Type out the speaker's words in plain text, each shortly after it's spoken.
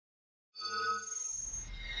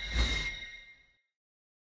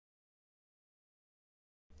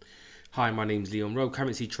Hi, my name's Leon Rowe,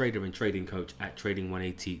 currency trader and trading coach at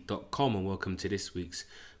trading180.com, and welcome to this week's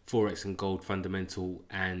Forex and Gold fundamental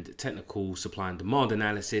and technical supply and demand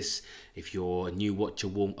analysis. If you're a new watcher, a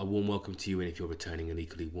warm welcome to you, and if you're returning, an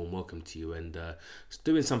equally warm welcome to you. And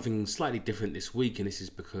doing something slightly different this week, and this is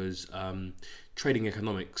because trading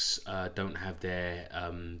economics don't have their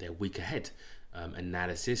week ahead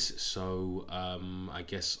analysis. So I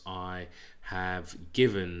guess I have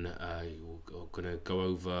given going to go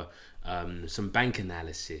over some bank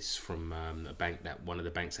analysis from one of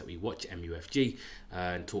the banks that we watch, MUFG,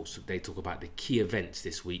 and they talk about the key events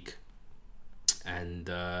this week. And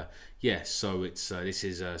yeah, so it's this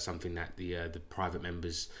is something that the private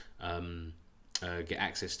members get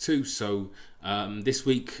access to. So this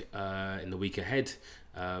week, in the week ahead,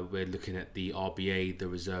 we're looking at the RBA, the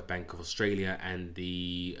Reserve Bank of Australia, and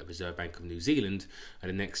the Reserve Bank of New Zealand are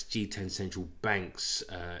the next G10 central banks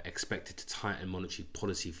expected to tighten monetary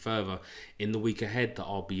policy further. In the week ahead, the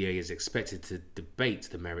RBA is expected to debate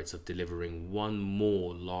the merits of delivering one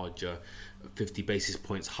more larger 50 basis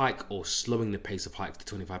points hike or slowing the pace of hikes to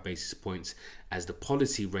 25 basis points as the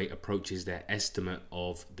policy rate approaches their estimate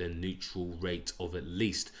of the neutral rate of at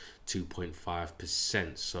least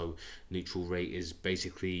 2.5%. So neutral rate is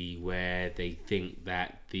basically where they think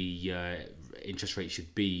that the interest rate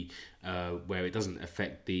should be, where it doesn't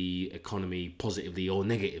affect the economy positively or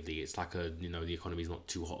negatively. It's like the economy is not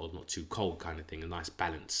too hot or not too cold kind of thing, a nice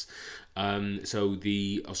balance. So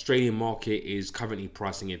the Australian market is currently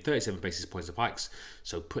pricing in 37 basis points of hikes,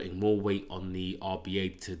 so putting more weight on the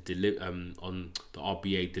RBA to deliver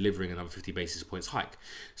delivering another 50 basis points hike.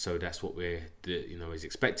 So that's what is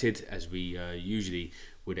expected, as we usually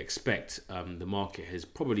would expect. The market has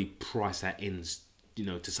probably priced that in,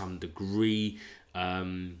 to some degree,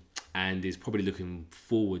 and is probably looking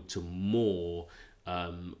forward to more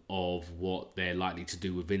of what they're likely to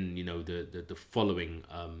do within the following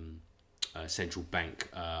central bank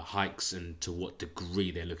hikes, and to what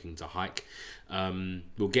degree they're looking to hike.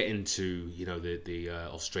 We'll get into the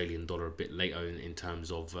Australian dollar a bit later in terms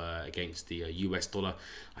of against the US dollar.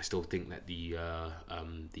 I still think that the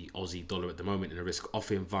Aussie dollar at the moment in a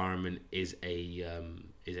risk-off environment is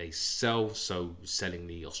a sell, so selling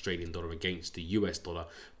the Australian dollar against the US dollar.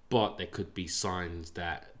 But there could be signs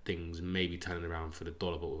that things may be turning around for the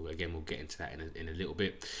dollar, but again, we'll get into that in a little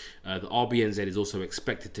bit. The RBNZ is also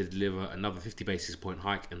expected to deliver another 50 basis point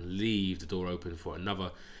hike and leave the door open for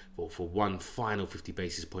one final 50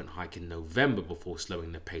 basis point hike in November before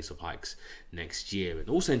slowing the pace of hikes next year. And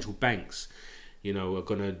all central banks, are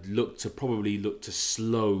going to probably look to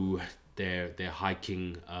slow their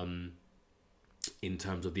hiking in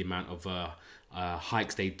terms of the amount of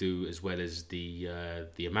hikes they do, as well as the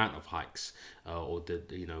amount of hikes, or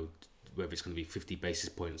whether it's going to be 50 basis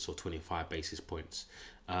points or 25 basis points,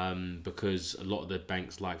 because a lot of the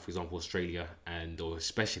banks, like for example Australia or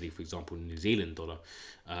especially for example New Zealand dollar,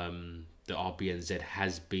 the RBNZ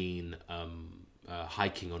has been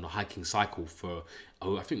hiking on a hiking cycle for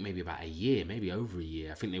I think maybe about a year, maybe over a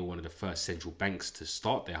year. I think they were one of the first central banks to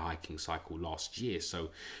start their hiking cycle last year. So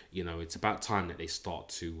it's about time that they start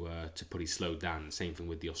to pretty slow down. Same thing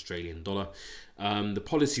with the Australian dollar. The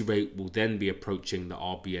policy rate will then be approaching the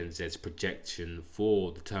RBNZ's projection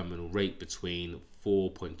for the terminal rate between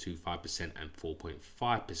 4.25% and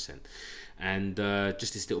 4.5%. And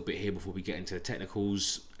just this little bit here before we get into the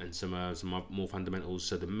technicals and some more fundamentals.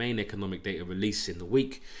 So the main economic data release in the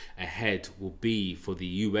week ahead will be for the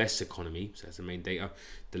US economy. So that's the main data.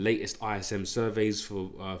 The latest ISM surveys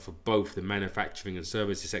for both the manufacturing and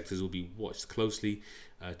services sectors will be watched closely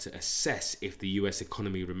to assess if the US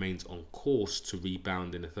economy remains on course to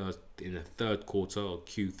rebound in the third quarter, or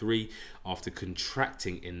Q3, after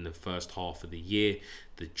contracting in the first half of the year.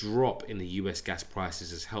 The drop in the US gas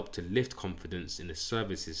prices has helped to lift confidence in the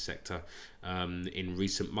services sector in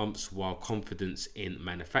recent months, while confidence in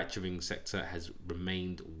manufacturing sector has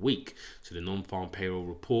remained weak. So the non-farm payroll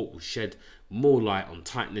report will shed more light on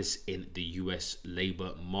tightness in the US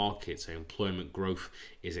labor market. So employment growth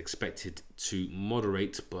is expected to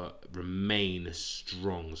moderate but remain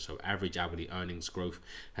strong. So average hourly earnings growth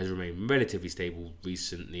has remained relatively stable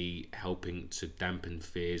recently, helping to dampen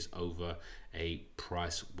fears over a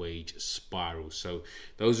price wage spiral. So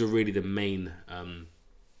those are really the main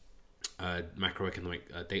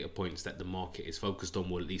macroeconomic data points that the market is focused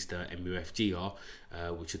on, or at least MUFG are,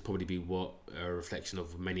 which would probably be a reflection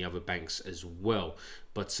of many other banks as well.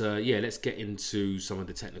 But yeah, let's get into some of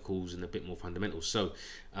the technicals and a bit more fundamentals. So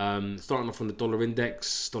starting off on the dollar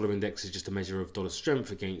index. Dollar index is just a measure of dollar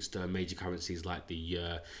strength against major currencies like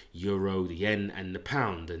the euro, the yen, and the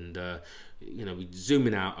pound. And you know, we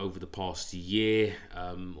zooming out over the past year,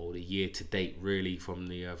 or the year to date, really from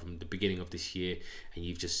the beginning of this year, and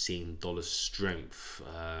you've just seen dollar strength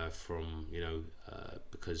from, you know,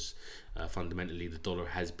 because fundamentally the dollar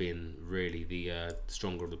has been really the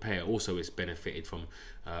stronger of the pair. Also, it's benefited from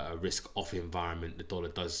a risk-off environment. The dollar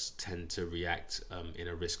does tend to react in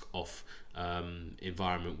a risk-off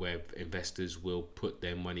environment where investors will put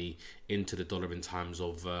their money into the dollar in times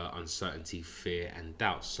of uncertainty, fear, and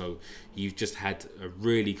doubt. So you've just had a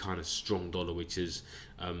really kind of strong dollar, which is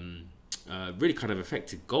really kind of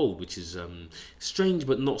affected gold, which is strange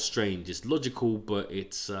but not strange. It's logical, but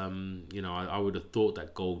it's you know, I would have thought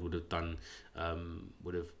that gold would have done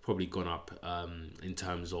would have probably gone up in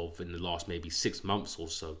terms of in the last maybe 6 months or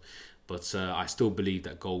so. But I still believe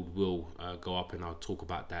that gold will go up, and I'll talk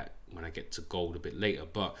about that when I get to gold a bit later.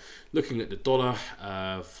 But looking at the dollar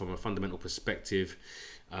from a fundamental perspective,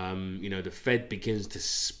 you know, the Fed begins to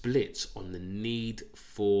split on the need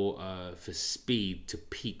for speed to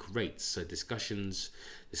peak rates. So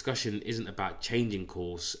discussion isn't about changing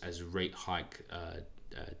course as rate hike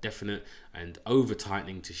definite and over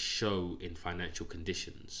tightening to show in financial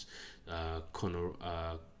conditions.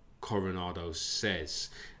 Coronado says.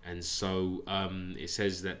 And so it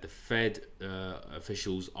says that the Fed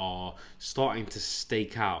officials are starting to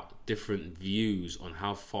stake out different views on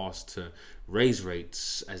how fast to raise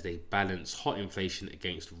rates as they balance hot inflation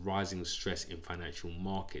against rising stress in financial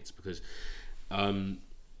markets. Because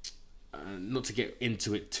not to get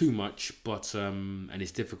into it too much, but and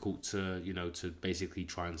it's difficult to, you know, to basically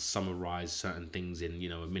try and summarize certain things in, you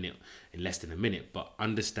know, in less than a minute. But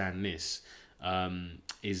understand this,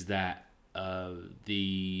 is that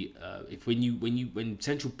when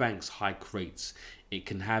central banks hike rates, it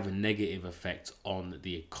can have a negative effect on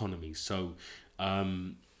the economy. So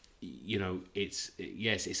you know,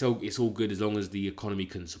 it's all good as long as the economy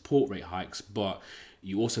can support rate hikes, but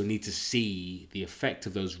you also need to see the effect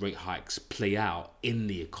of those rate hikes play out in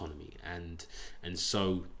the economy. And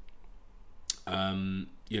so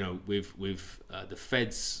you know, with the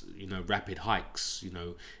Fed's, you know, rapid hikes, you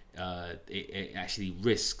know, it actually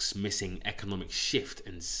risks missing economic shift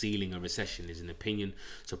and sealing a recession, is an opinion.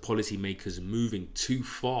 So policymakers moving too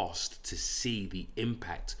fast to see the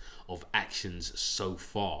impact of actions so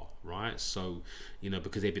far, right? So, you know,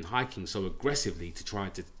 because they've been hiking so aggressively to try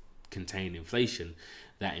to contain inflation,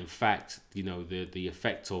 that in fact, you know, the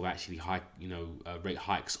effect of actually rate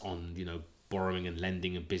hikes on, you know, borrowing and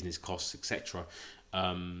lending and business costs, etc.,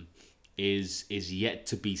 is yet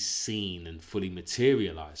to be seen and fully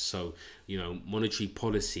materialized. So, you know, monetary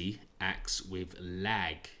policy acts with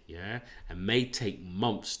lag, yeah, and may take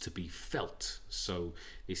months to be felt. So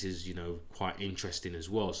this is, you know, quite interesting as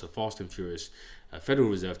well. So fast and furious, Federal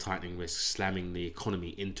Reserve tightening risk slamming the economy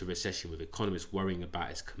into recession, with economists worrying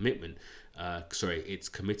about its it's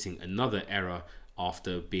committing another error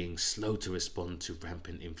after being slow to respond to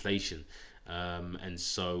rampant inflation. And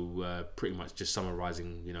so pretty much just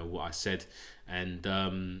summarizing, you know, what I said, and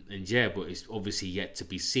yeah, but it's obviously yet to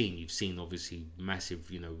be seen. You've seen obviously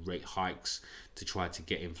massive, you know, rate hikes to try to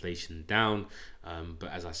get inflation down,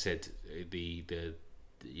 but as I said, the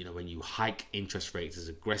you know, when you hike interest rates as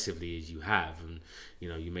aggressively as you have, and, you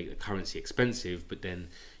know, you make the currency expensive, but then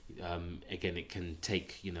again, it can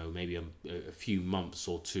take, you know, maybe a few months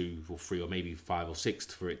or 2 or 3 or maybe 5 or 6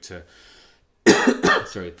 for it to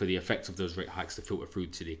for the effects of those rate hikes to filter through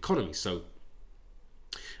to the economy. So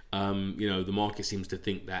you know, the market seems to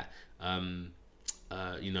think that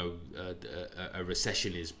you know, a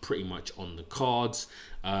recession is pretty much on the cards,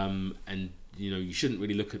 and, you know, you shouldn't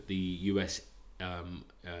really look at the US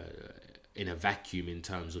in a vacuum in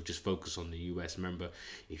terms of just focus on the US. Remember,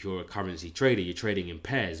 if you're a currency trader, you're trading in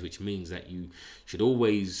pairs, which means that you should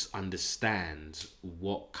always understand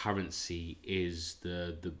what currency is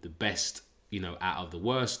the best, you know, out of the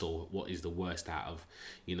worst, or what is the worst out of,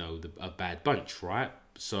 you know, a bad bunch, right?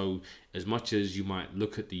 So as much as you might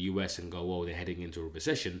look at the US and go, well, they're heading into a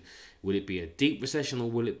recession, will it be a deep recession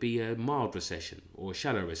or will it be a mild recession or a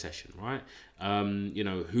shallow recession, right? You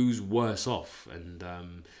know, who's worse off?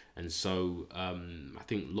 And so I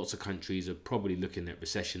think lots of countries are probably looking at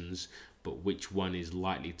recessions, but which one is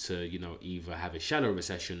likely to, you know, either have a shallow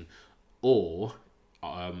recession or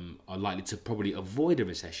are likely to probably avoid a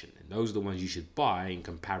recession, and those are the ones you should buy in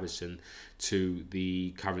comparison to the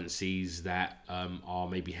currencies that are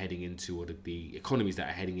maybe heading into, or the economies that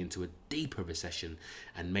are heading into a deeper recession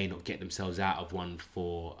and may not get themselves out of one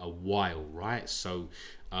for a while, right? So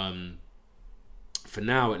for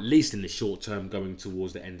now, at least in the short term, going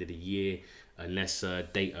towards the end of the year, unless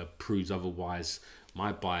data proves otherwise,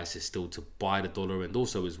 my bias is still to buy the dollar. And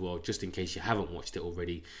also as well, just in case you haven't watched it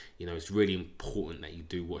already, you know, it's really important that you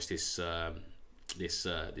do watch this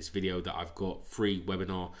this video that I've got, free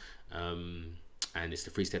webinar, and it's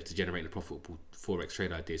the 3 steps to generating a profitable Forex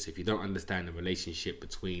trade idea. So if you don't understand the relationship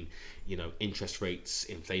between, you know, interest rates,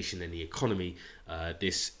 inflation, and the economy,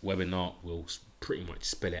 this webinar will pretty much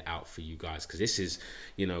spell it out for you guys, because this is,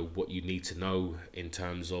 you know, what you need to know in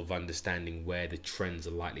terms of understanding where the trends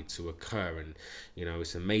are likely to occur. And you know,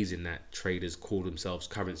 it's amazing that traders call themselves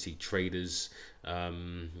currency traders,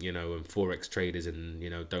 you know, and Forex traders, and you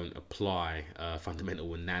know, don't apply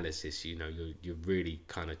fundamental analysis. You know, you're really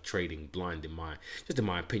kind of trading blind, in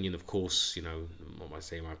my opinion. Of course, you know, what I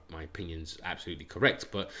say, my opinion's absolutely correct,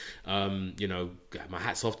 but you know, my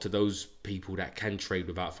hat's off to those people that can trade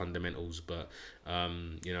without fundamentals. But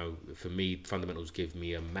you know, for me, fundamentals give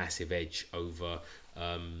me a massive edge over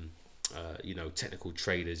you know, technical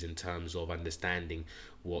traders in terms of understanding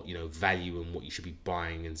what, you know, value and what you should be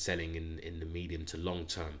buying and selling in the medium to long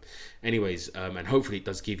term. Anyways, and hopefully it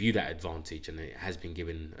does give you that advantage, and it has been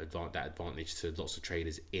given that advantage to lots of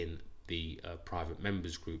traders in the private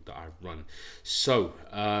members group that I run. So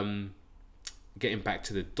getting back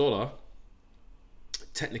to the dollar,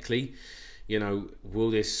 technically, you know,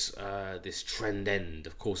 will this this trend end?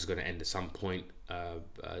 Of course, it's going to end at some point.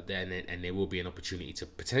 Then, and there will be an opportunity to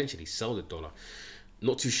potentially sell the dollar.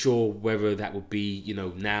 Not too sure whether that will be, you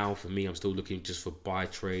know, now. For me, I'm still looking just for buy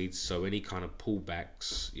trades. So any kind of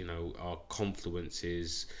pullbacks, you know, are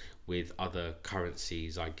confluences with other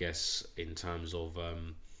currencies, I guess, in terms of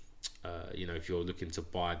you know, if you're looking to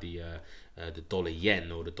buy the dollar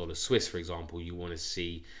yen or the dollar Swiss, for example, you want to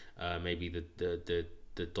see maybe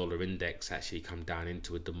the dollar index actually come down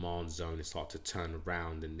into a demand zone and start to turn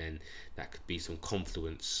around, and then that could be some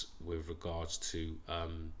confluence with regards to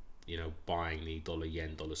you know, buying the dollar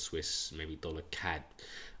yen, dollar Swiss, maybe dollar CAD,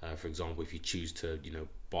 for example, if you choose to, you know,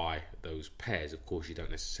 buy those pairs. Of course, you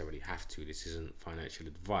don't necessarily have to. This isn't financial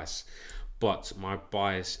advice, but my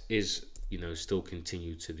bias is, you know, still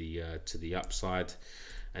continue to the upside.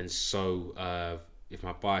 And so if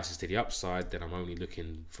my bias is to the upside, then I'm only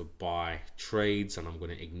looking for buy trades, and I'm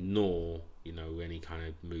going to ignore, you know, any kind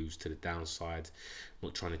of moves to the downside. I'm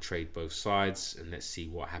not trying to trade both sides, and let's see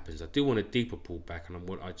what happens. I do want a deeper pullback, and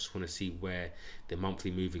I just want to see where the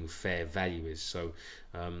monthly moving fair value is. So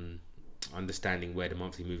understanding where the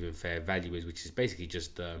monthly moving fair value is, which is basically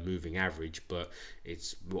just moving average, but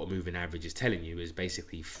it's what a moving average is telling you is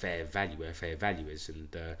basically fair value, where fair value is.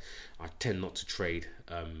 And I tend not to trade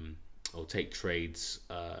or take trades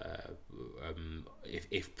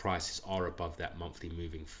if prices are above that monthly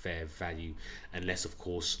moving fair value, unless of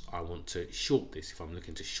course I want to short this. If I'm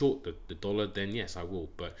looking to short the dollar, then yes, I will.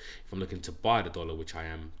 But if I'm looking to buy the dollar, which I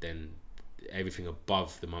am, then everything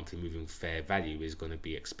above the monthly moving fair value is going to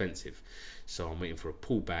be expensive. So I'm waiting for a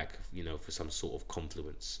pullback, you know, for some sort of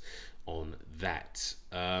confluence on that.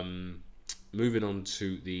 Moving on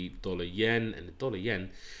to the dollar yen, and the dollar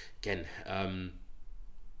yen again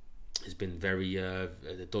has been very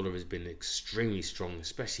the dollar has been extremely strong,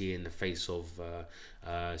 especially in the face of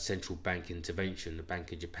central bank intervention, the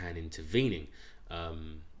Bank of Japan intervening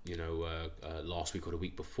you know, last week or the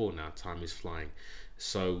week before. Now time is flying.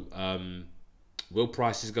 So will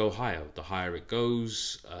prices go higher? The higher it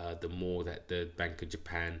goes, the more that the Bank of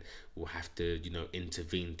Japan will have to, you know,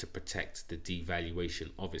 intervene to protect the devaluation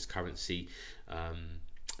of its currency.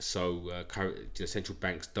 So the central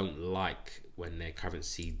banks don't like when their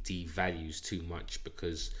currency devalues too much,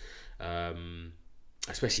 because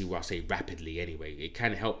especially, well, I say rapidly anyway, it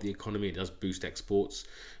can help the economy, it does boost exports,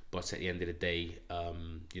 but at the end of the day,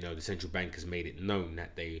 you know, the central bank has made it known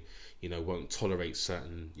that they, you know, won't tolerate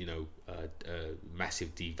certain, you know,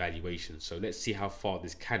 massive devaluation. So let's see how far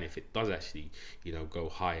this can. If it does actually, you know, go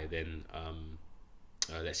higher, then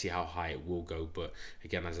let's see how high it will go. But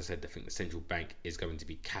again, as I said, I think the central bank is going to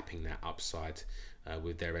be capping that upside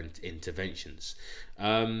with their interventions.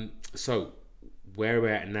 So where we're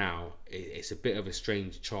at now, it's a bit of a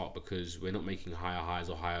strange chart, because we're not making higher highs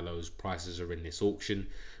or higher lows. Prices are in this auction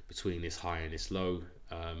between this high and this low,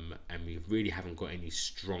 and we really haven't got any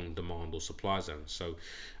strong demand or supply zone. So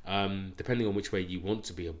depending on which way you want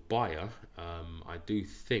to be a buyer, I do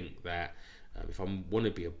think that if I want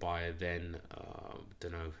to be a buyer, then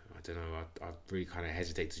I really kind of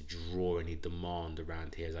hesitate to draw any demand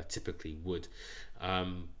around here as I typically would,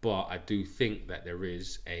 but I do think that there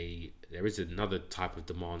is another type of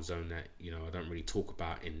demand zone that I don't really talk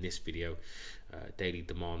about in this video, daily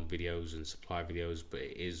demand videos and supply videos, but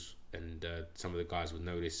it is. And some of the guys will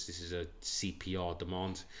notice this is a CPR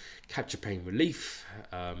demand, capture pain relief,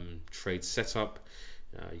 trade setup.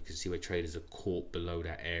 You can see where traders are caught below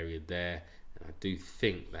that area there. And I do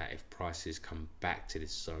think that if prices come back to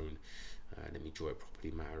this zone, let me draw it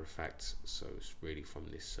properly, matter of fact, so it's really from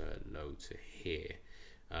this low to here,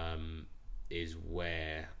 is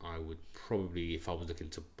where I would probably, if I was looking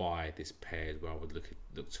to buy this pair, where I would look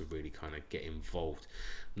to really kind of get involved.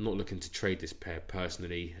 I'm not looking to trade this pair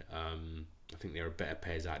personally. I think there are better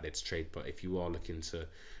pairs out there to trade, but if you are looking to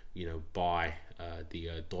buy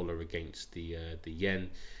the dollar against the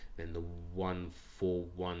yen, then the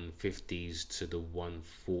 141.50s to the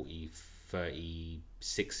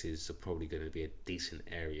 140.36s are probably going to be a decent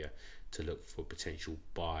area to look for potential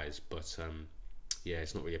buys. But yeah,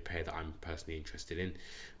 it's not really a pair that I'm personally interested in,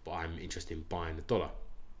 but I'm interested in buying the dollar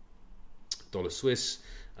Swiss.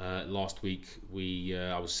 Last week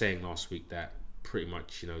I was saying last week that pretty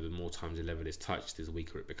much the more times the level is touched, the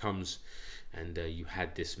weaker it becomes, and you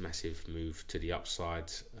had this massive move to the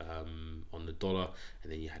upside on the dollar,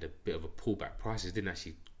 and then you had a bit of a pullback. Prices didn't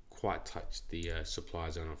actually quite touch the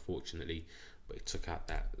supply zone, unfortunately, but it took out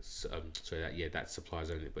that that supply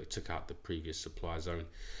zone, but it took out the previous supply zone.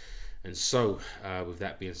 And so with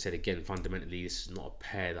that being said, again, fundamentally this is not a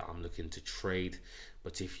pair that I'm looking to trade,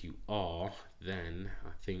 but if you are, then I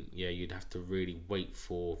think you'd have to really wait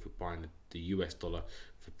for, if you're buying the US dollar,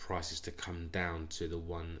 for prices to come down to the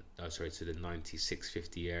to the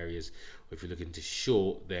 96.50 areas. Or if you're looking to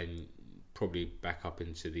short, then probably back up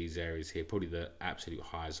into these areas here. Probably the absolute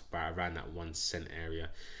highs around that 1 cent area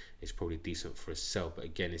is probably decent for a sell. But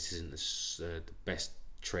again, this isn't the best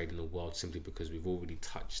trade in the world, simply because we've already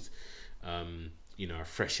touched a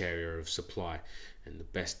fresh area of supply, and the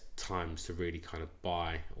best times to really kind of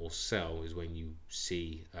buy or sell is when you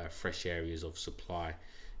see fresh areas of supply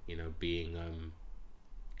being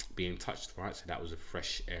touched, right? So that was a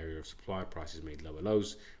fresh area of supply. Prices made lower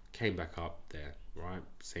lows, came back up there, right?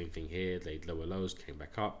 Same thing here, laid lower lows, came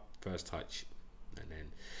back up, first touch, and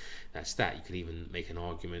then that's that. You could even make an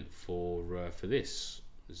argument for this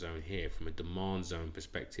zone here from a demand zone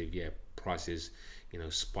perspective. Prices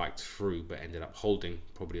spiked through but ended up holding.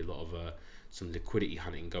 Probably a lot of some liquidity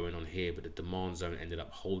hunting going on here, but the demand zone ended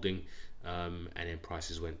up holding, and then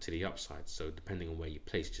prices went to the upside. So depending on where you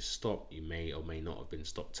place your stop, you may or may not have been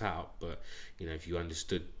stopped out, but if you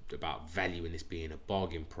understood about value in this being a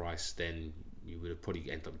bargain price, then you would have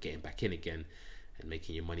probably ended up getting back in again and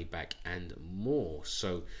making your money back and more.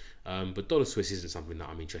 So but dollar Swiss isn't something that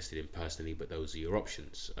I'm interested in personally, but those are your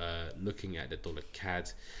options. Looking at the dollar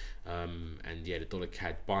CAD, and the dollar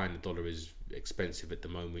CAD, buying the dollar is expensive at the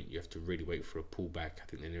moment. You have to really wait for a pullback. I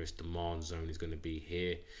think the nearest demand zone is going to be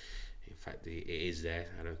here. In fact, it is there.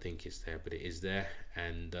 I don't think it's there, but it is there.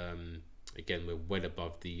 And again, we're well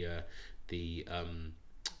above the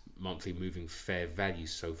monthly moving fair value.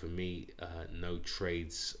 So for me, no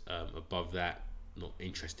trades above that. Not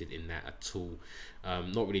interested in that at all.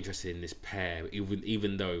 Not really interested in this pair,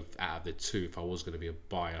 even though out of the two, if I was going to be a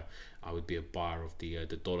buyer, I would be a buyer of the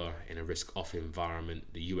dollar in a risk-off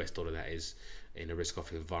environment, the US dollar that is, in a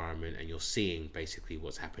risk-off environment, and you're seeing basically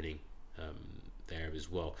what's happening there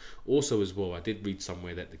as well. Also as well, I did read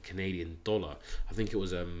somewhere that the Canadian dollar, I think it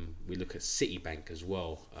was we look at Citibank as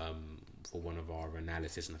well for one of our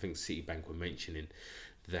analysis, and I think Citibank were mentioning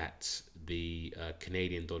that the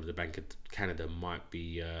Canadian dollar, the Bank of Canada, might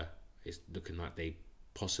be is looking like they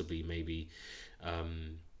possibly maybe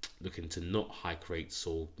looking to not hike rates,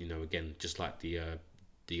 or again, just like the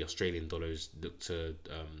Australian dollars look to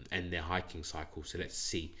end their hiking cycle. So let's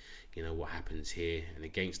see what happens here, and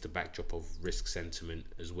against the backdrop of risk sentiment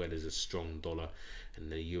as well as a strong dollar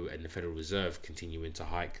and the Federal Reserve continuing to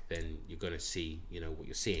hike, then you're going to see what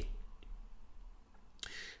you're seeing.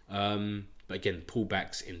 But again,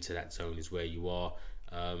 pullbacks into that zone is where you are.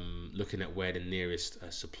 Looking at where the nearest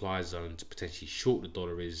supply zone to potentially short the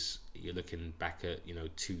dollar is, you're looking back at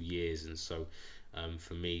 2 years, and so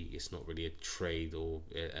for me, it's not really a trade or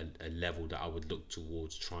a level that I would look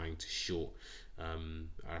towards trying to short. I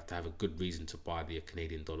have to have a good reason to buy the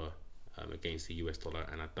Canadian dollar against the US dollar,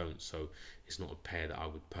 and I don't, so it's not a pair that I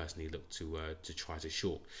would personally look to try to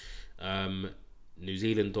short. New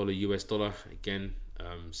Zealand dollar, US dollar, again,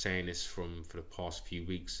 saying this for the past few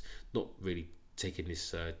weeks, not really taking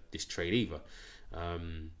this trade either.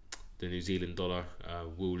 the New Zealand dollar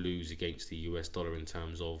will lose against the US dollar in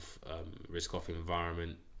terms of risk-off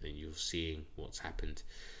environment, and you're seeing what's happened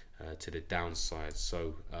to the downside.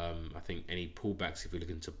 So I think any pullbacks, if you're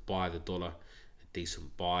looking to buy the dollar,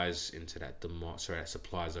 decent buys into that that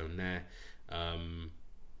supply zone there.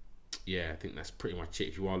 Yeah, I think that's pretty much it.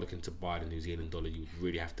 If you are looking to buy the New Zealand dollar, you would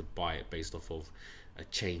really have to buy it based off of a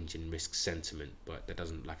change in risk sentiment, but that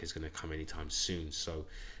doesn't look like it's going to come anytime soon. So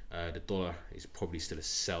the dollar is probably still a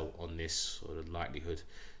sell on this, or the likelihood.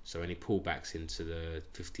 So any pullbacks into the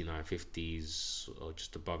 59.50s or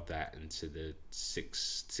just above that into the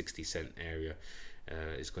 60 cent area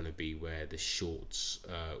is going to be where the shorts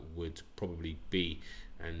would probably be.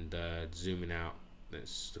 And zooming out,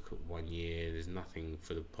 let's look at 1 year. There's nothing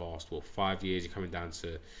for the past 5 years. You're coming down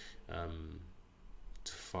to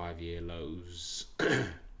 5-year lows.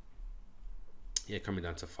 Yeah, coming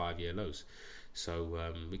down to 5-year lows.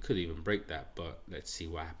 So we could even break that, but let's see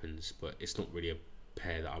what happens. But it's not really a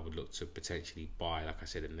pair that I would look to potentially buy, like I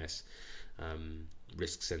said, unless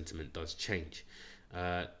risk sentiment does change.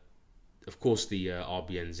 Of course, the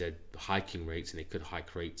RBNZ hiking rates, and it could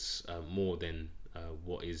hike rates more than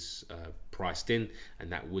what is priced in, and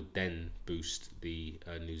that would then boost the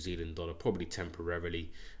New Zealand dollar, probably temporarily.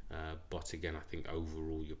 But again, I think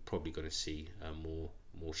overall you're probably going to see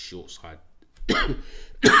more short side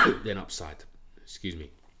than upside. Excuse me.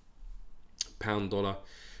 Pound dollar.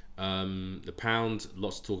 The pound,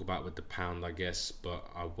 lots to talk about with the pound, I guess, but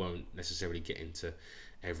I won't necessarily get into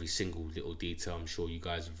every single little detail. I'm sure you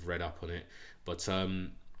guys have read up on it, but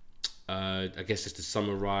I guess just to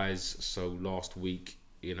summarize, so last week,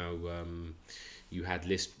 you know, you had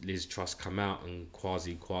Liz Truss come out and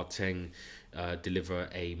Kwasi Kwarteng deliver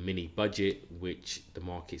a mini budget, which the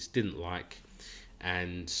markets didn't like.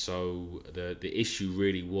 And so the issue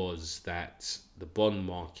really was that the bond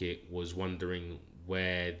market was wondering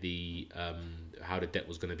where the how the debt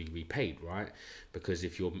was going to be repaid, right? Because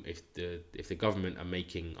if the government are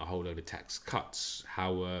making a whole load of tax cuts,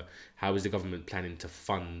 how is the government planning to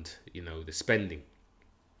fund, you know, the spending?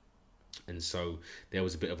 And so there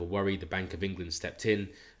was a bit of a worry. The Bank of England stepped in,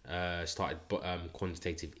 started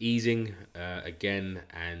quantitative easing again,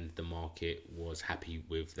 and the market was happy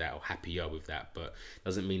with that, or happier with that. But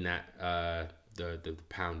doesn't mean that the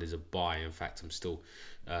pound is a buy. In fact, I'm still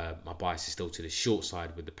my bias is still to the short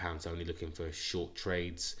side, with the pounds only looking for short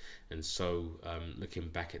trades. And so looking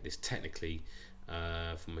back at this technically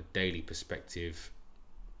from a daily perspective,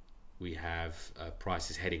 we have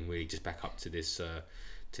prices heading really just back up to this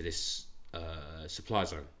supply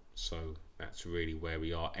zone. So that's really where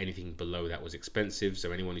we are. Anything below that was expensive.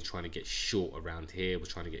 So anyone who's trying to get short around here was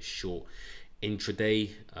trying to get short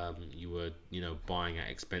intraday. You were, you know, buying at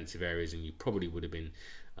expensive areas, and you probably would have been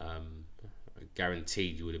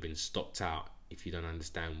guaranteed you would have been stopped out if you don't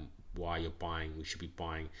understand why you're buying. We should be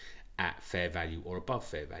buying at fair value or above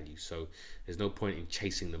fair value. So there's no point in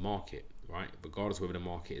chasing the market, right? Regardless of whether the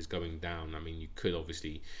market is going down. I mean, you could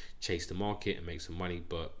obviously chase the market and make some money,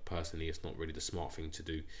 but personally it's not really the smart thing to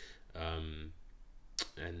do.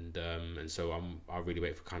 And so I'll really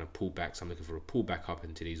wait for kind of pullbacks. I'm looking for a pullback up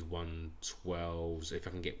into these 112s. If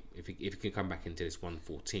I can if it can come back into this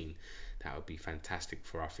 114, that would be fantastic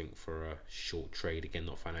for, I think, for a short trade. Again,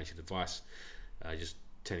 not financial advice, just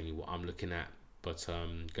telling you what I'm looking at. But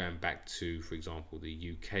going back to, for example,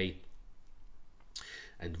 the UK,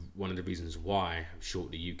 and one of the reasons why I'm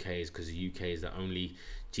short the UK is because the UK is the only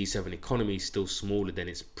G7 economy still smaller than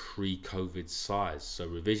its pre-COVID size. So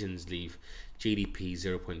revisions leave GDP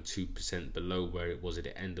 0.2% below where it was at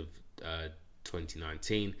the end of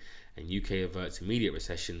 2019, and UK averts immediate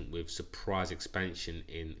recession with surprise expansion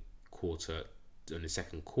in the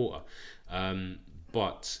second quarter.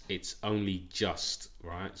 But it's only just,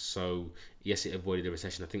 right? So yes, it avoided a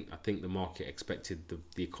recession. I think the market expected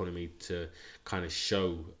the economy to kind of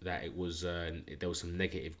show that it was there was some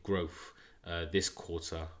negative growth this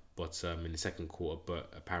quarter, but in the second quarter,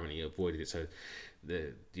 but apparently it avoided it. So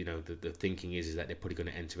the thinking is that they're probably going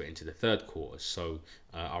to enter it into the third quarter. So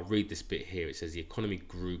I'll read this bit here. It says the economy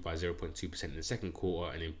grew by 0.2% in the second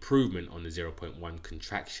quarter, an improvement on the 0.1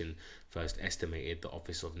 contraction first estimated, the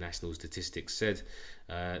Office of National Statistics said.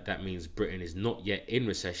 That means Britain is not yet in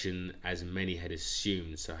recession as many had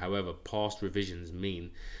assumed. So however, past revisions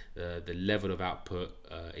mean the level of output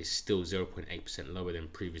is still 0.8% lower than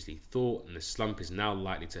previously thought, and the slump is now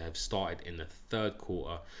likely to have started in the third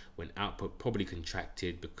quarter, when output probably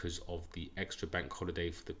contracted because of the extra bank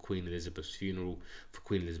holiday for Queen Elizabeth's funeral.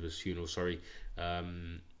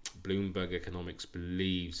 Bloomberg Economics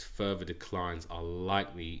believes further declines are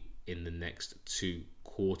likely in the next 2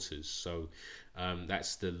 quarters. So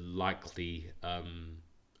that's the likely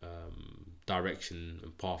direction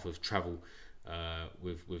and path of travel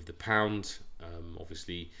with the pound.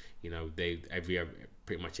 Obviously, they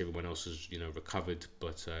pretty much everyone else has recovered,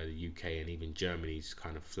 but the UK and even Germany's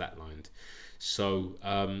kind of flatlined. So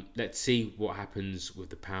let's see what happens with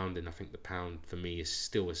the pound, and I think the pound for me is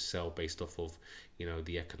still a sell based off of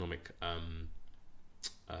the economic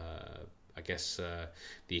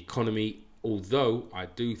the economy. Although I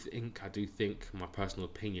do think my personal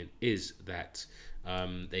opinion is that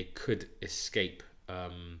they could escape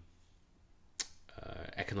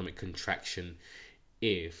economic contraction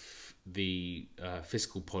if the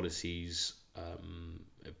fiscal policies,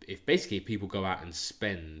 if people go out and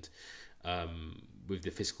spend with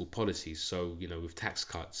the fiscal policies. So with tax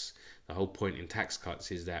cuts, the whole point in tax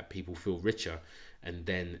cuts is that people feel richer, and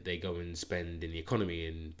then they go and spend in the economy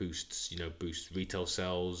and boost retail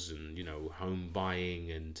sales and home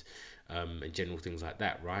buying and general things like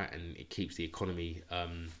that, right? And it keeps the economy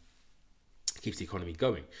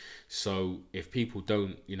going. So if people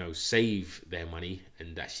don't save their money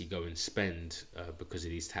and actually go and spend because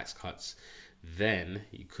of these tax cuts, then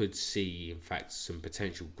you could see in fact some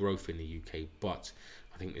potential growth in the UK. But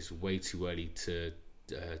I think it's way too early to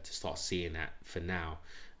start seeing that for now,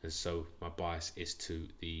 and so my bias is to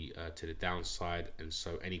the downside. And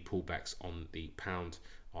so any pullbacks on the pound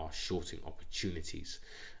are shorting opportunities,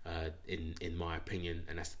 in my opinion,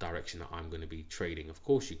 and that's the direction that I'm going to be trading. Of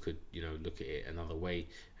course, you could look at it another way,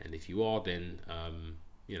 and if you are, then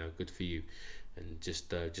good for you. And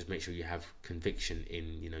just make sure you have conviction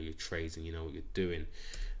in your trades and what you're doing.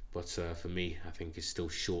 But for me, I think it's still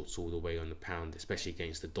shorts all the way on the pound, especially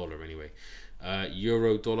against the dollar anyway.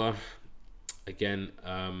 Euro dollar, again,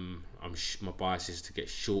 my bias is to get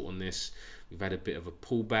short on this. We've had a bit of a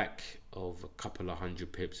pullback of a couple of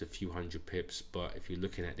hundred pips, a few hundred pips, but if you're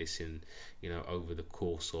looking at this in over the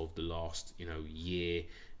course of the last year,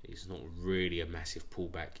 it's not really a massive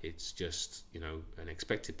pullback. It's just an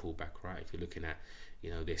expected pullback, right? If you're looking at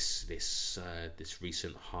this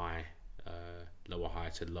recent high, lower high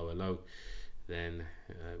to lower low, then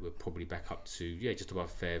we're probably back up to just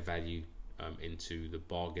above fair value, into the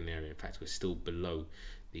bargain area. In fact, we're still below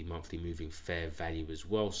the monthly moving fair value as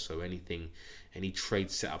well. So any trade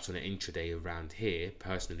setups on an intraday around here,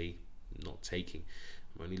 personally not taking.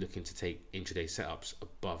 I'm only looking to take intraday setups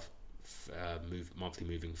above monthly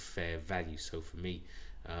moving fair value. So for me,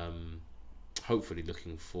 hopefully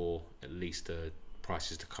looking for at least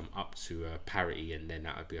prices to come up to parity, and then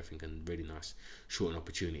that would be, I think, a really nice short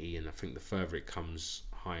opportunity. And I think the further it comes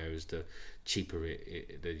higher, is the cheaper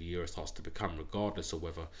the euro starts to become, regardless of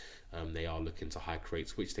whether they are looking to hike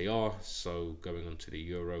rates, which they are. So going on to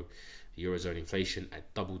the eurozone inflation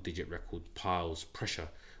at double-digit record piles pressure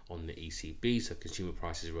on the ECB. So consumer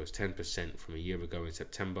prices rose 10% from a year ago in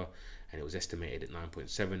September, and it was estimated at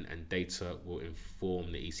 9.7, and data will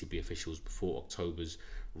inform the ECB officials before October's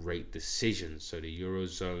rate decision. So the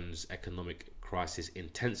eurozone's economic crisis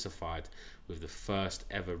intensified with the first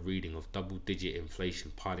ever reading of double-digit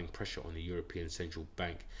inflation, piling pressure on the European Central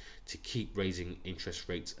Bank to keep raising interest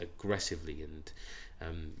rates aggressively. And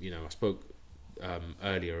I spoke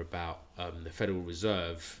earlier about the Federal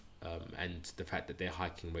Reserve, and the fact that they're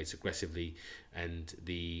hiking rates aggressively, and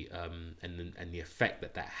the effect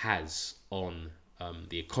that has on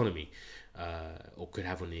the economy, or could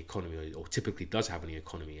have on the economy, or typically does have on the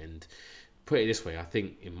economy. And put it this way, I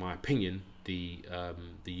think, in my opinion, the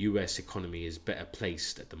US economy is better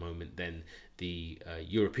placed at the moment than the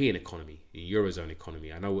European economy, the eurozone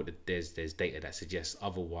economy. I know there's data that suggests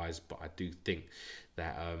otherwise, but I do think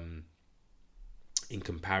that in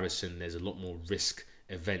comparison, there's a lot more risk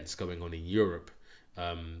events going on in Europe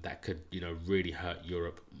that could really hurt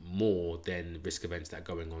Europe more than risk events that are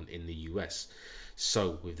going on in the US.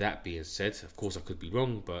 So with that being said, of course I could be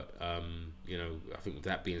wrong, but I think with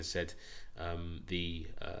that being said, the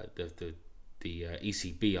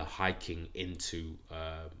ECB are hiking into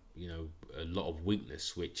a lot of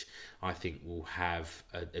weakness, which I think will have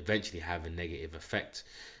eventually have a negative effect,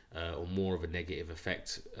 or more of a negative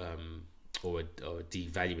effect, or a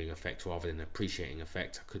devaluing effect rather than an appreciating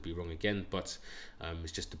effect. I could be wrong again, but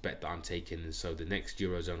it's just a bet that I'm taking. And so the next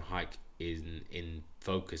eurozone hike is in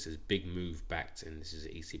focus as big move backed, and this is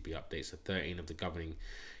an ECB update. So 13 of the governing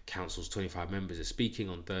council's 25 members are speaking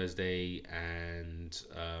on Thursday, and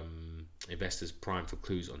investors prime for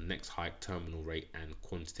clues on next hike, terminal rate, and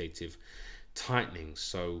quantitative tightening.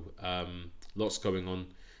 So lots going on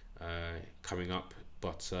coming up,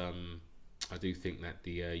 but I do think that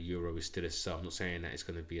the euro is still a sell. I'm not saying that it's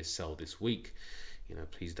going to be a sell this week.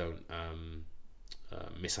 Please don't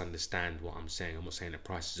misunderstand what I'm saying. I'm not saying that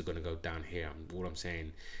prices are going to go down here. All I'm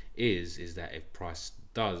saying is that if price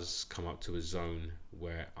does come up to a zone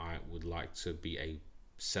where I would like to be a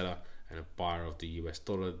seller and a buyer of the US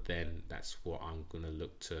dollar, then that's what I'm going to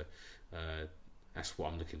look to, that's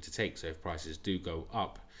what I'm looking to take. So if prices do go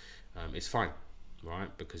up, it's fine, right?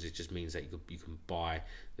 Because it just means that you can buy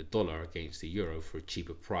the dollar against the euro for a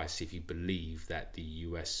cheaper price if you believe that the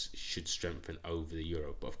US should strengthen over the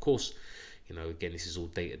euro. But of course, you know, again, this is all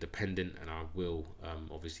data dependent, and I will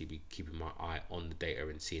obviously be keeping my eye on the data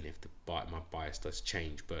and seeing if my bias does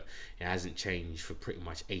change. But it hasn't changed for pretty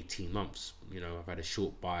much 18 months. You know, I've had a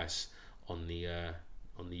short bias on the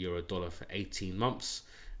euro dollar for 18 months,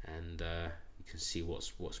 and you can see what's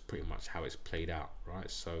pretty much how it's played out,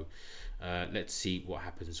 right? So let's see what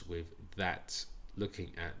happens with that.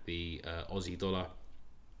 Looking at the Aussie dollar.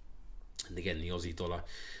 And again, the Aussie dollar,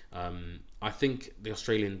 I think the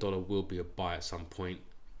Australian dollar will be a buy at some point,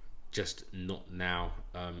 just not now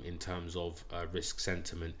in terms of risk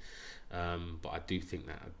sentiment. But I do think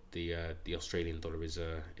that the Australian dollar is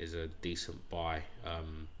a decent buy.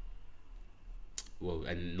 Well,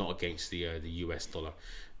 and not against the US dollar.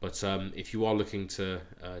 But if you are looking to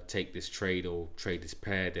take this trade or trade this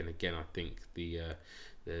pair, then again, I think the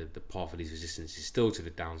path of these resistance is still to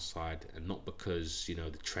the downside, and not because, you know,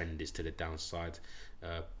 the trend is to the downside.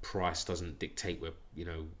 Price doesn't dictate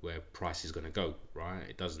where price is going to go, right?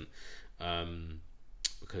 It doesn't,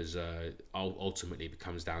 because ultimately it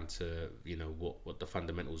comes down to, you know, what the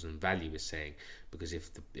fundamentals and value is saying. Because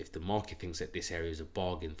if the market thinks that this area is a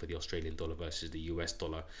bargain for the Australian dollar versus the US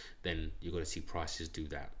dollar, then you're going to see prices do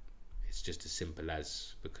that. It's just as simple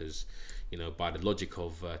as, because, you know, by the logic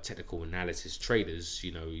of technical analysis traders,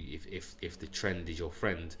 you know, if the trend is your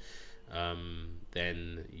friend,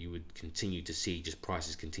 then you would continue to see just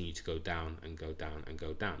prices continue to go down and go down and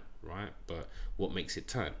go down, right? But what makes it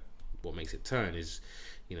turn? What makes it turn is,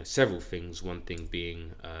 you know, several things. One thing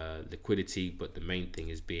being liquidity, but the main thing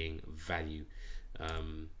is being value,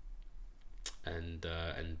 and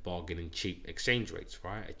bargaining cheap exchange rates,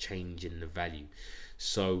 right? A change in the value.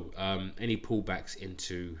 So any pullbacks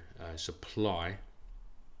into supply,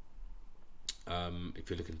 if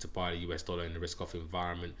you're looking to buy the US dollar in the risk-off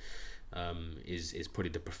environment, is probably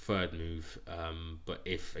the preferred move. But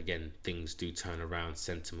if, again, things do turn around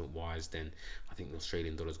sentiment-wise, then I think the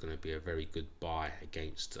Australian dollar is going to be a very good buy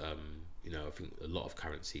against, you know, I think a lot of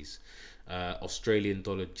currencies. Australian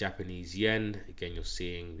dollar, Japanese yen, again, you're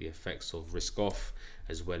seeing the effects of risk-off,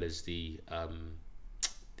 as well as the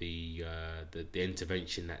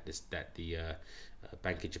intervention that the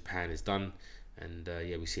Bank of Japan has done. And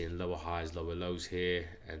yeah, we're seeing lower highs, lower lows here,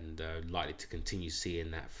 and likely to continue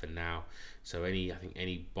seeing that for now. So I think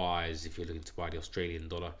any buys, if you're looking to buy the Australian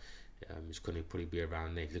dollar, it's going to probably be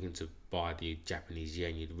around there. If you're looking to buy the Japanese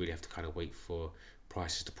yen, you'd really have to kind of wait for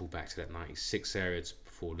prices to pull back to that 96 area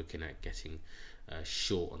before looking at getting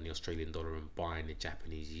short on the Australian dollar and buying the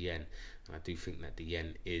Japanese yen. And I do think that the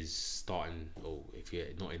yen is starting, or if you're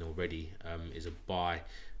not in already, is a buy.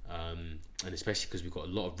 And especially because we've got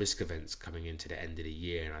a lot of risk events coming into the end of the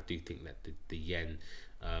year, and I do think that the yen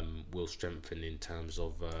will strengthen in terms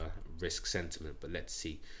of risk sentiment. But let's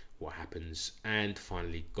see what happens. And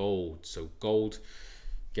finally, gold. So gold,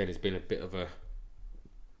 again, has been a bit of a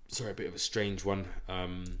strange one,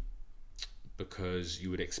 because you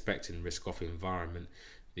would expect in risk-off environment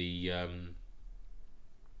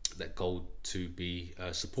that gold to be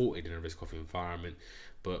supported in a risk-off environment.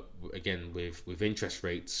 But again, with interest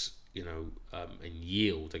rates, you know, and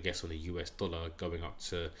yield, I guess, on the US dollar going up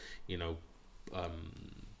to, you know,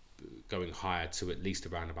 going higher to at least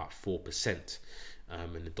around about 4%,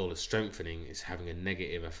 and the dollar strengthening is having a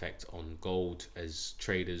negative effect on gold, as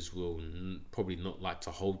traders will probably not like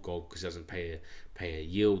to hold gold because it doesn't pay a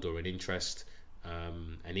yield or an interest.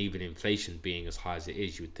 And even inflation being as high as it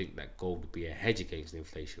is, you would think that gold would be a hedge against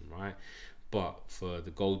inflation, right? But for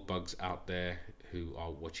the gold bugs out there who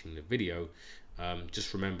are watching the video,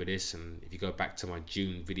 just remember this. And if you go back to my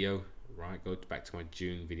June video, right, go back to my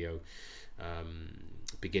June video,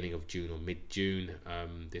 beginning of June or mid-June,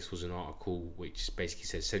 this was an article which basically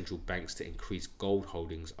says central banks to increase gold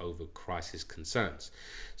holdings over crisis concerns.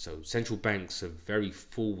 So central banks are very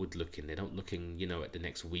forward-looking. They're not looking, you know, at the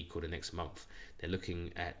next week or the next month. They're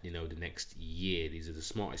looking at, you know, the next year. These are the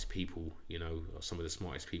smartest people, you know, or some of the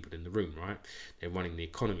smartest people in the room, right? They're running the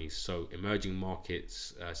economies. So emerging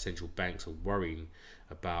markets, central banks are worrying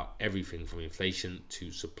about everything from inflation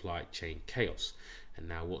to supply chain chaos. And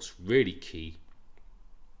now what's really key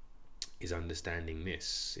is understanding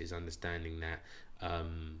that,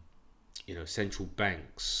 you know, central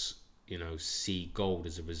banks, you know, see gold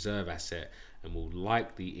as a reserve asset and will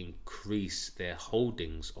likely increase their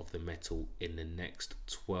holdings of the metal in the next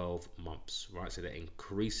 12 months, right? So they're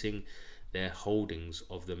increasing their holdings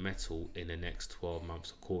of the metal in the next 12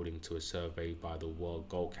 months, according to a survey by the World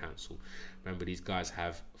Gold Council. Remember, these guys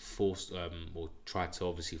have forced or tried to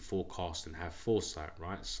obviously forecast and have foresight,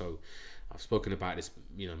 right? So I've spoken about this,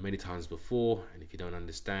 many times before, and if you don't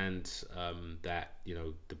understand that,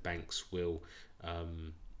 the banks will,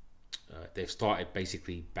 they've started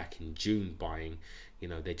basically back in June buying,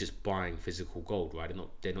 they're just buying physical gold, right?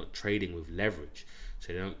 They're not trading with leverage,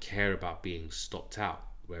 so they don't care about being stopped out,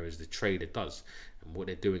 whereas the trader does. And what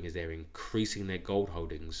they're doing is they're increasing their gold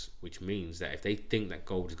holdings, which means that if they think that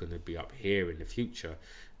gold is going to be up here in the future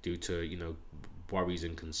due to, worries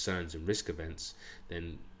and concerns and risk events,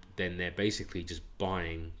 then they're basically just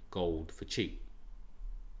buying gold for cheap.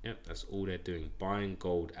 Yep, that's all they're doing, buying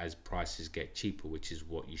gold as prices get cheaper, which is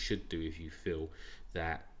what you should do if you feel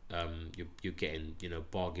that you're getting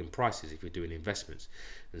bargain prices if you're doing investments.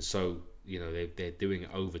 And so they're doing it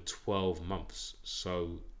over 12 months.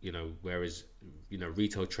 So whereas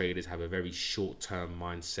retail traders have a very short-term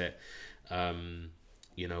mindset,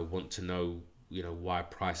 want to know why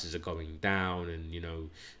prices are going down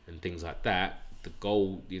and things like that. The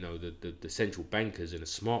gold, the central bankers and the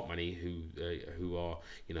smart money who are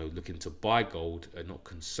looking to buy gold are not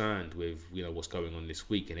concerned with what's going on this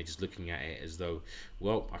week, and they're just looking at it as though,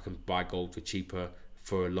 well, I can buy gold for cheaper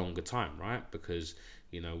for a longer time, right? Because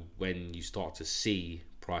when you start to see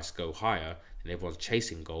price go higher and everyone's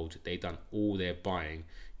chasing gold, they've done all their buying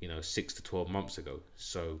 6 to 12 months ago.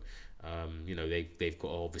 So they've got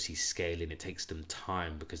to obviously scale in. It takes them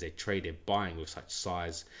time because they're buying with such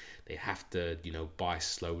size. They have to buy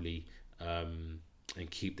slowly and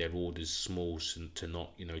keep their orders small to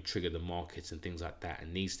not trigger the markets and things like that.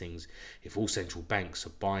 And these things, if all central banks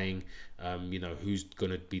are buying, who's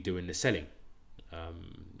going to be doing the selling?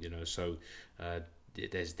 So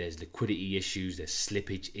there's liquidity issues, there's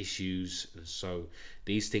slippage issues, and so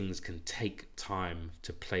these things can take time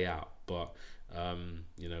to play out. But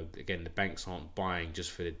again, the banks aren't buying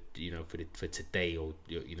just for for today or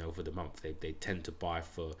for the month. They tend to buy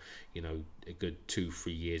for a good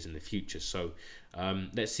 2-3 years in the future. So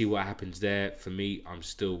let's see what happens there. For me, I'm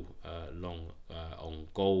still long on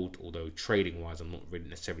gold, although trading wise I'm not really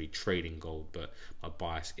necessarily trading gold, but my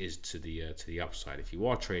bias is to the upside. If you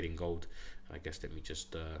are trading gold, I guess let me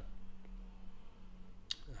just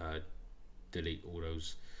delete all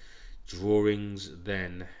those drawings.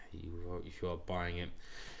 Then if you are buying it,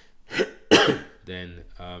 then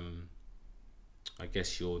I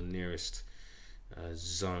guess your nearest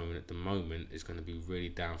zone at the moment is going to be really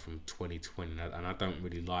down from 2020, and I don't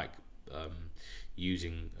really like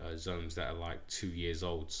using zones that are like 2 years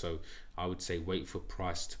old. So I would say wait for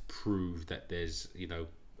price to prove that there's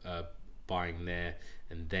buying there,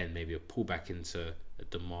 and then maybe a pullback into a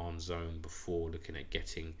demand zone before looking at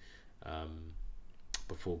getting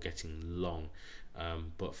long.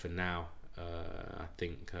 But for now, I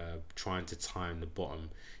think trying to time the bottom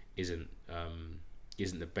isn't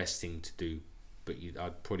the best thing to do. But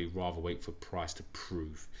I'd probably rather wait for price to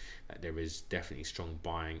prove that there is definitely strong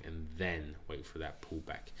buying, and then wait for that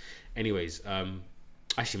pullback. Anyways,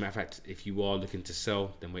 actually, matter of fact, if you are looking to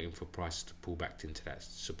sell, then waiting for price to pull back into that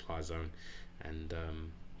supply zone and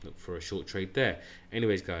look for a short trade there.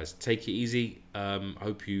 Anyways, guys, take it easy. I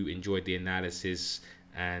hope you enjoyed the analysis,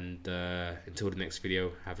 and until the next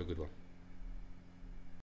video, have a good one.